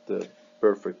detect the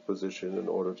perfect position in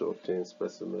order to obtain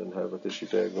specimen and have a tissue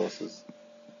diagnosis.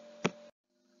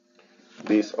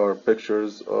 These are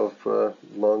pictures of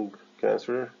lung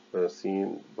cancer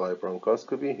seen by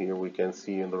bronchoscopy. Here we can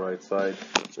see on the right side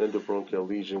an endobronchial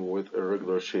lesion with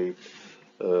irregular shape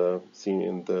seen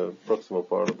in the proximal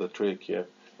part of the trachea.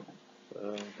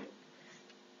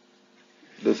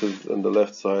 This is on the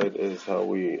left side is how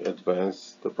we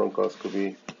advance the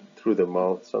bronchoscopy through the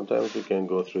mouth. Sometimes we can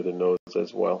go through the nose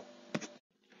as well.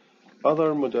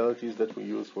 Other modalities that we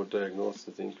use for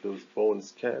diagnosis include bone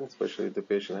scan, especially if the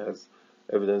patient has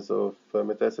evidence of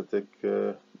metastatic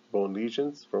bone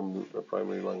lesions from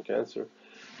primary lung cancer.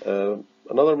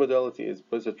 Another modality is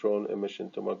positron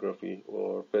emission tomography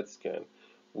or PET scan.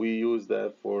 We use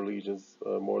that for lesions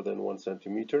more than 1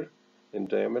 centimeter in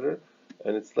diameter,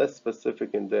 and it's less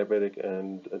specific in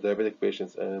diabetic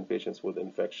patients and in patients with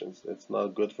infections. It's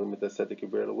not good for metastatic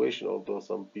evaluation, although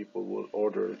some people will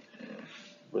order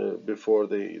it before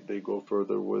they go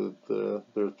further with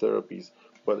their therapies.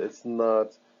 But it's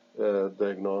not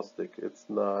diagnostic. It's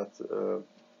not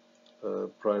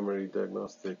primary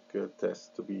diagnostic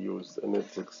test to be used, and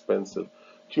it's expensive.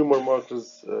 Tumor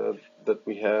markers that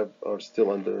we have are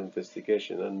still under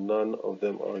investigation, and none of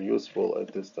them are useful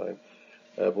at this time.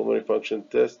 Pulmonary function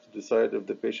test to decide if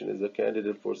the patient is a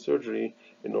candidate for surgery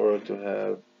in order to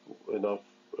have enough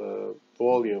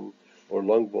volume or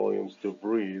lung volumes to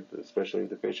breathe, especially if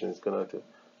the patient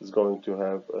is going to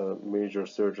have a major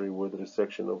surgery with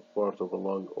resection of part of the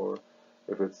lung, or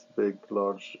if it's big,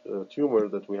 large tumor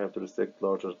that we have to resect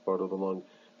larger part of the lung,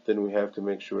 then we have to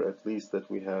make sure at least that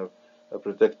we have a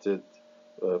protected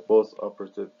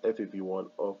post-operative FEV1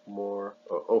 of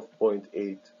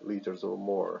 0.8 liters or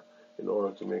more in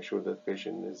order to make sure that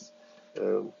patient is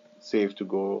safe to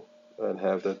go and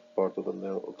have that part of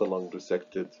the lung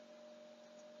resected.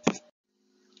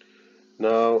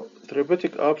 Now,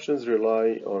 therapeutic options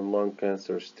rely on lung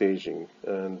cancer staging,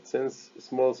 and since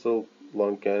small cell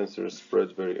lung cancer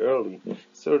spread very early,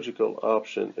 surgical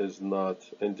option is not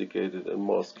indicated in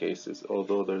most cases,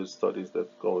 although there is studies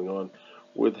that's going on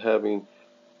with having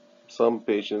some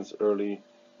patients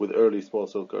with early small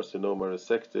cell carcinoma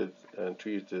resected and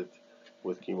treated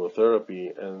with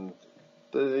chemotherapy, and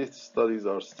these studies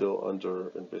are still under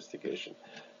investigation.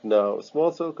 Now,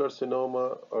 small cell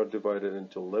carcinoma are divided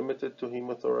into limited to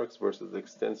hemothorax versus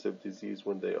extensive disease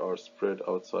when they are spread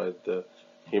outside the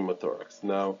hemothorax.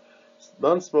 Now,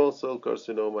 non-small cell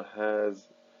carcinoma has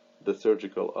the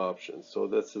surgical option, so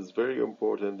this is very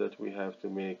important that we have to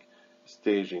make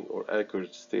staging or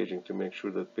accurate staging to make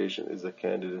sure that patient is a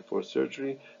candidate for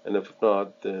surgery, and if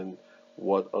not, then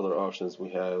what other options we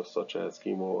have, such as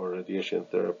chemo or radiation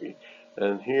therapy.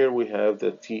 And here we have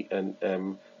the T and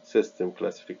M system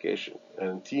classification,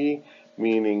 and T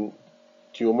meaning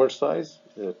tumor size,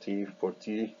 T for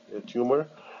tumor,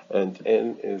 and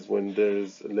N is when there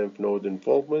is lymph node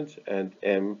involvement, and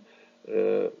M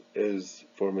is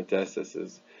for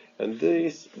metastasis. And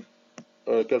this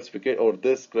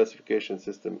classification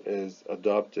system is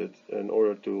adopted in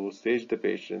order to stage the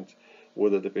patient,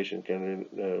 whether the patient can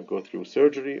go through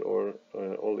surgery or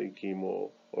only chemo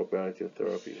or palliative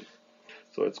therapy.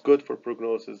 So it's good for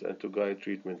prognosis and to guide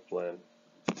treatment plan.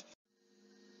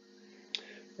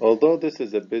 Although this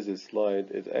is a busy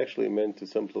slide, it's actually meant to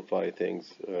simplify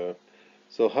things.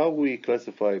 So how we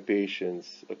classify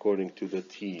patients according to the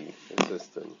T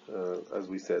system. As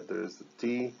we said, there's the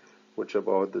T, which is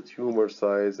about the tumor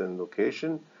size and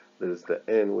location. There's the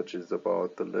N, which is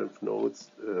about the lymph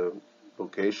nodes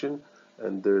location.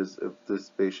 And there's if this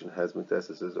patient has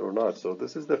metastasis or not. So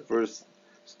this is the first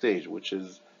stage, which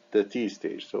is the T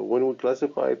stage. So when we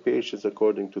classify patients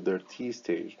according to their T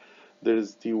stage, there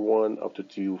is T1 up to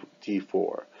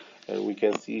T4. And we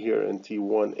can see here in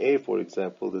T1A, for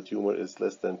example, the tumor is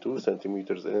less than 2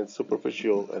 centimeters and it's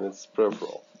superficial and it's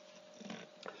peripheral.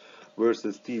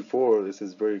 Versus T4, this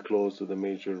is very close to the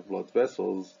major blood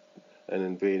vessels and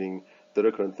invading the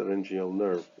recurrent laryngeal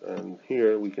nerve. And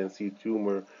here we can see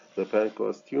tumor, the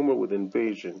pancreas tumor with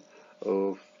invasion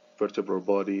of vertebral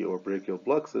body or brachial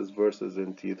plexus, versus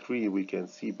in T3 we can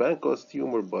see Bankos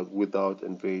tumor but without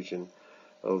invasion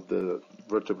of the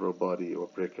vertebral body or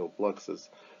brachial plexus.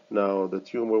 Now, the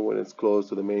tumor, when it's close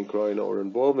to the main carina or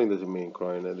involving the main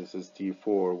carina, this is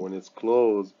T4. When it's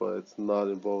close but it's not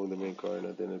involving the main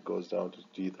carina, then it goes down to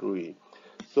T3.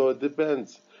 So it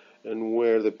depends on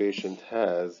where the patient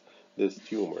has this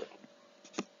tumor.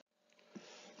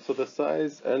 So the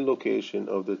size and location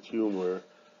of the tumor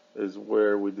is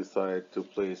where we decide to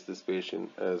place this patient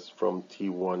as from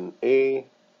T1A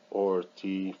or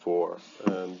T4,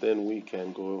 and then we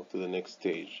can go to the next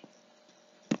stage.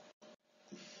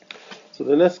 So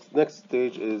the next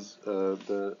stage is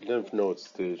the lymph node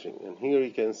staging, and here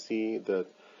you can see that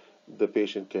the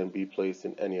patient can be placed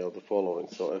in any of the following.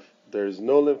 So if there is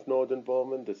no lymph node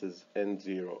involvement, this is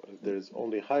N0. If there is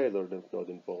only hilar lymph node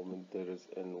involvement, there is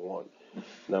N1.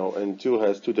 Now, N2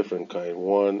 has two different kinds.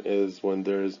 One is when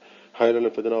there's hilar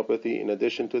lymphadenopathy. In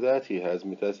addition to that, he has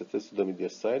metastasis to the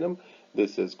mediastinum.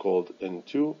 This is called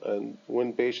N2. And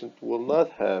when patient will not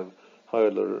have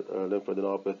hilar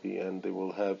lymphadenopathy and they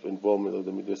will have involvement of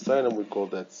the mediastinum, we call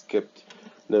that skipped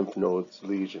lymph nodes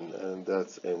lesion, and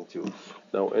that's N2.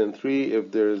 Now, N3,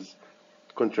 if there's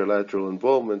contralateral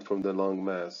involvement from the lung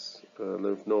mass,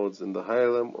 lymph nodes in the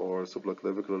hilum or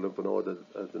supraclavicular lymph node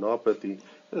adenopathy,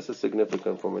 this is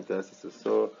significant for metastasis.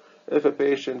 So if a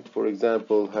patient, for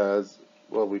example, has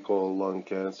what we call lung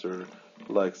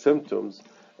cancer-like symptoms,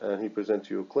 and he presents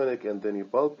to your clinic and then you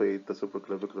palpate the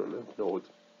supraclavicular lymph node,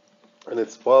 and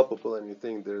it's palpable and you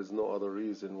think there's no other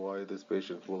reason why this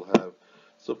patient will have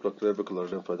supraclavicular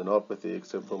lymphadenopathy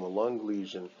except from a lung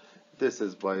lesion, this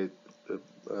is by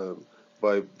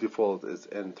default is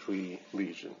N3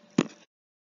 lesion.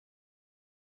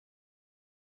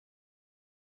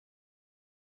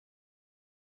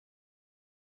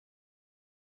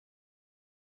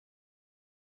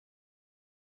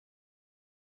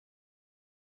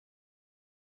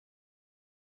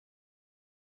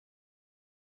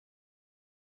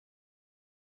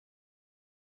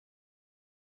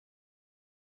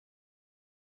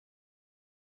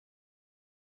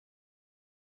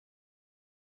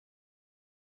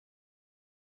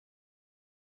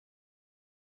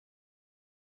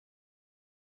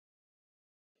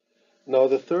 Now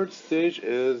the third stage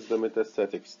is the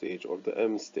metastatic stage or the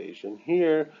M stage, and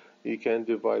here you can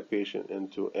divide patient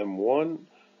into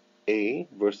M1A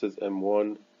versus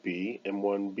M1B.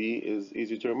 M1B is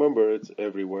easy to remember, it's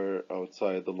everywhere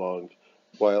outside the lung,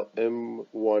 while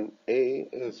M1A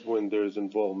is when there's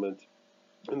involvement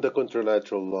in the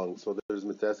contralateral lung, so there's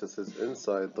metastasis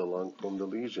inside the lung from the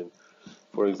lesion.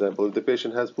 For example, if the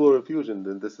patient has pleural effusion,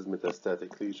 then this is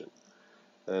metastatic lesion,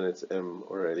 and it's M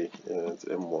already, and it's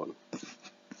M1.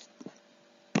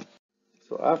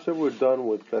 So after we're done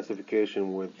with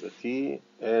classification with the T,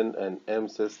 N, and M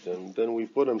system, then we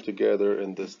put them together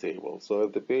in this table. So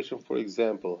if the patient, for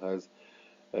example, has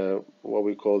what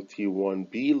we call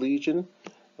T1B lesion,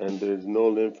 and there's no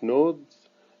lymph nodes,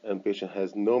 and patient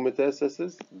has no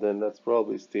metastasis, then that's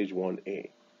probably stage 1A.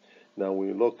 Now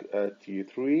we look at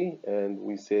T3 and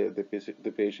we say the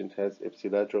patient has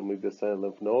ipsilateral mediastinal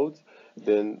lymph nodes,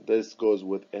 then this goes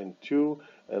with N2,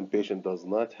 and patient does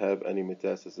not have any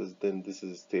metastasis, then this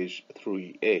is stage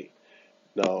 3A.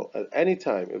 Now, at any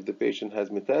time, if the patient has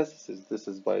metastasis, this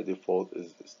is by default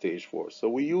is stage 4. So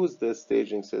we use this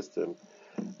staging system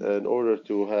in order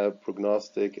to have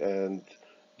prognostic and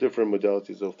different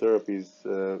modalities of therapies,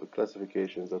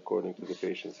 classifications according to the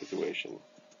patient situation.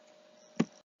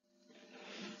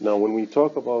 Now, when we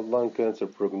talk about lung cancer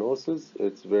prognosis,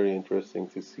 it's very interesting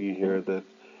to see here that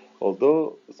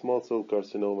although small cell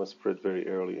carcinoma spread very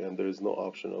early and there is no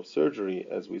option of surgery,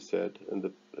 as we said in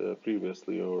the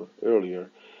previously or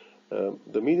earlier,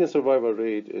 the median survival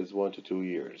rate is 1 to 2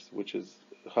 years, which is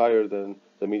higher than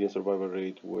the median survival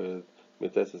rate with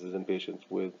metastasis in patients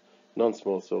with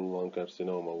non-small cell lung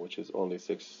carcinoma, which is only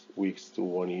 6 weeks to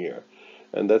 1 year.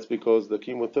 And that's because the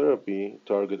chemotherapy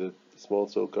targeted small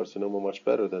cell carcinoma much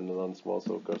better than the non-small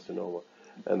cell carcinoma.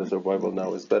 And the survival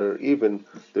now is better, even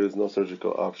there is no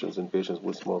surgical options in patients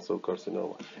with small cell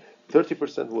carcinoma.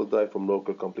 30% will die from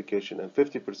local complication, and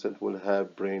 50% will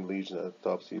have brain lesion at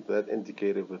autopsy. That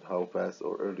indicated with how fast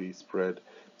or early spread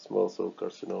small cell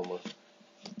carcinoma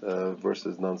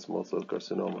versus non-small cell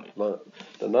carcinoma.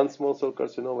 The non-small cell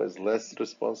carcinoma is less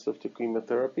responsive to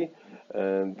chemotherapy,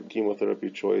 and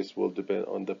chemotherapy choice will depend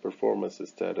on the performance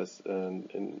status and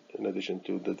in addition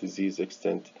to the disease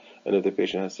extent. And if the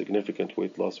patient has significant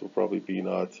weight loss, will probably be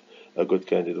not a good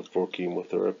candidate for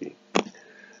chemotherapy.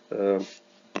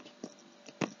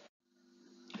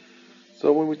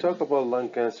 So when we talk about lung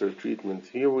cancer treatment,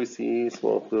 here we see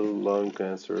small cell lung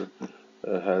cancer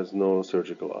has no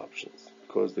surgical options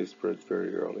because they spread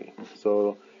very early.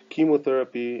 So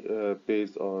chemotherapy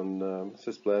based on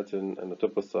cisplatin and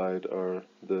etoposide are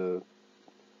the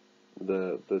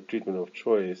treatment of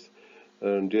choice.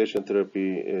 Radiation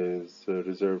therapy is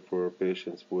reserved for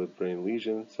patients with brain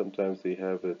lesions. Sometimes they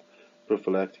have it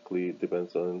prophylactically. It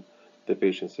depends on the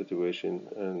patient situation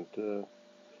and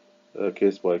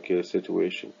case by case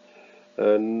situation.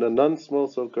 And non-small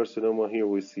cell carcinoma, here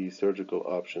we see surgical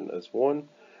option as one,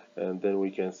 and then we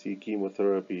can see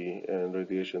chemotherapy and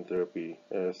radiation therapy.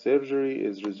 Surgery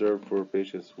is reserved for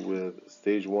patients with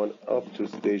stage 1 up to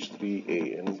stage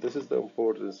 3A, and this is the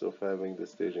importance of having the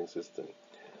staging system.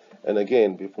 And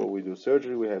again, before we do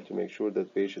surgery, we have to make sure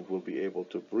that patient will be able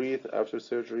to breathe after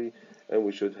surgery, and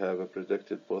we should have a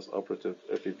predicted post-operative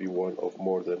FEV1 of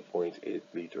more than 0.8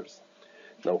 liters.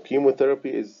 Now, chemotherapy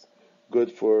is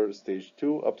good for stage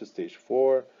 2 up to stage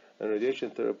 4, and radiation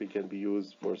therapy can be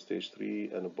used for stage 3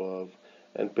 and above,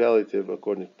 and palliative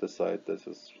according to the site that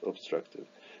is obstructive.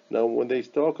 Now, when they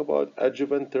talk about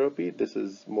adjuvant therapy, this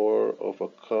is more of a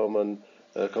common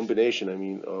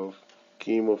combination, of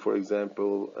chemo, for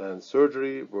example, and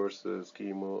surgery versus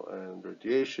chemo and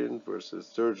radiation versus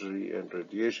surgery and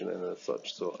radiation and as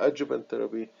such. So adjuvant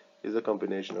therapy is a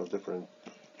combination of different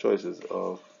choices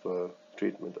of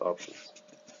treatment options.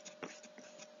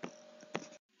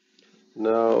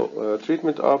 Now,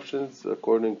 treatment options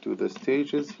according to the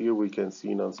stages. Here we can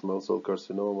see non-small cell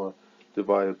carcinoma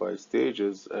divided by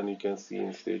stages, and you can see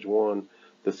in stage 1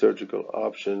 the surgical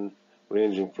option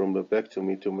ranging from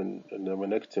lobectomy to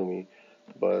pneumonectomy,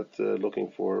 but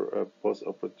looking for a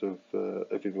post-operative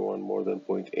FEV1 more than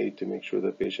 0.8 to make sure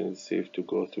the patient is safe to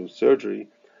go through surgery.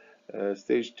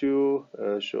 Stage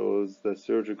 2 shows the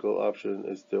surgical option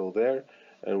is still there,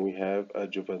 and we have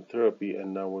adjuvant therapy.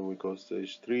 And now when we go to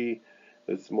stage 3,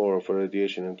 it's more of a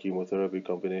radiation and chemotherapy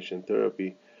combination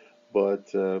therapy, but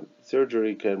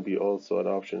surgery can be also an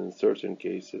option in certain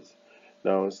cases.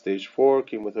 Now in stage 4,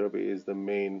 chemotherapy is the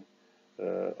main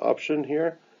option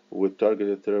here, with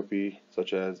targeted therapy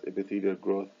such as epithelial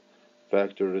growth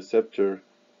factor receptor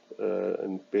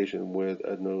in patient with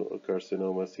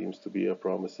adenocarcinoma seems to be a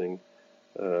promising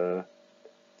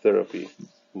therapy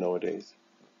nowadays.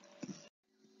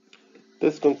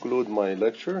 This concludes my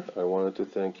lecture. I wanted to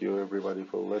thank you everybody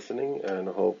for listening, and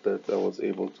I hope that I was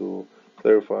able to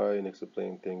clarify and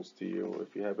explain things to you.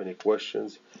 If you have any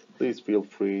questions, please feel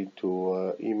free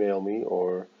to email me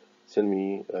or send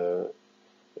me a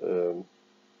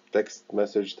text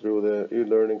message through the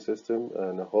e-learning system,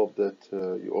 and I hope that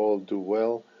you all do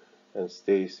well and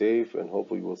stay safe, and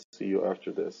hopefully we'll see you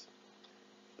after this.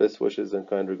 Best wishes and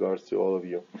kind regards to all of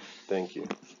you. Thank you.